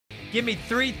Give me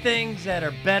 3 things that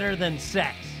are better than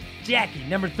sex. Jackie,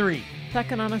 number 3.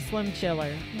 Sucking on a Slim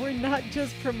Chiller. We're not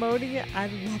just promoting it. I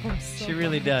love them so She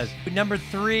really much. does. Number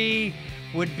 3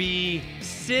 would be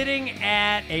sitting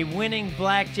at a winning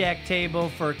blackjack table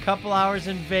for a couple hours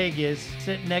in Vegas,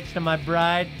 sitting next to my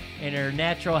bride in her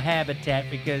natural habitat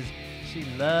because she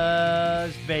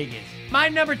loves Vegas. My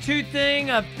number 2 thing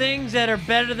of things that are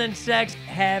better than sex,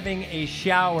 having a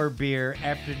shower beer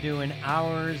after doing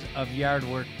hours of yard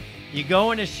work. You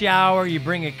go in a shower, you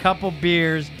bring a couple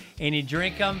beers, and you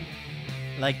drink them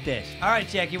like this. All right,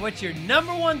 Jackie, what's your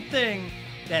number 1 thing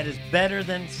that is better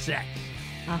than sex?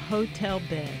 A hotel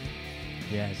bed.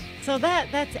 Yes. So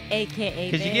that's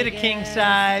AKA 'Cause you get a Vegas, king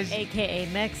size. AKA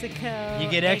Mexico. You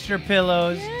get extra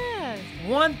pillows. Yes.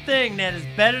 One thing that is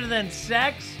better than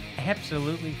sex?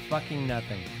 Absolutely fucking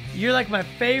nothing. You're like my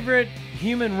favorite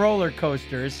human roller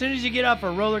coaster. As soon as you get off a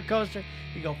roller coaster,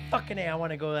 you go, fucking A, I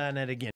want to go on that again.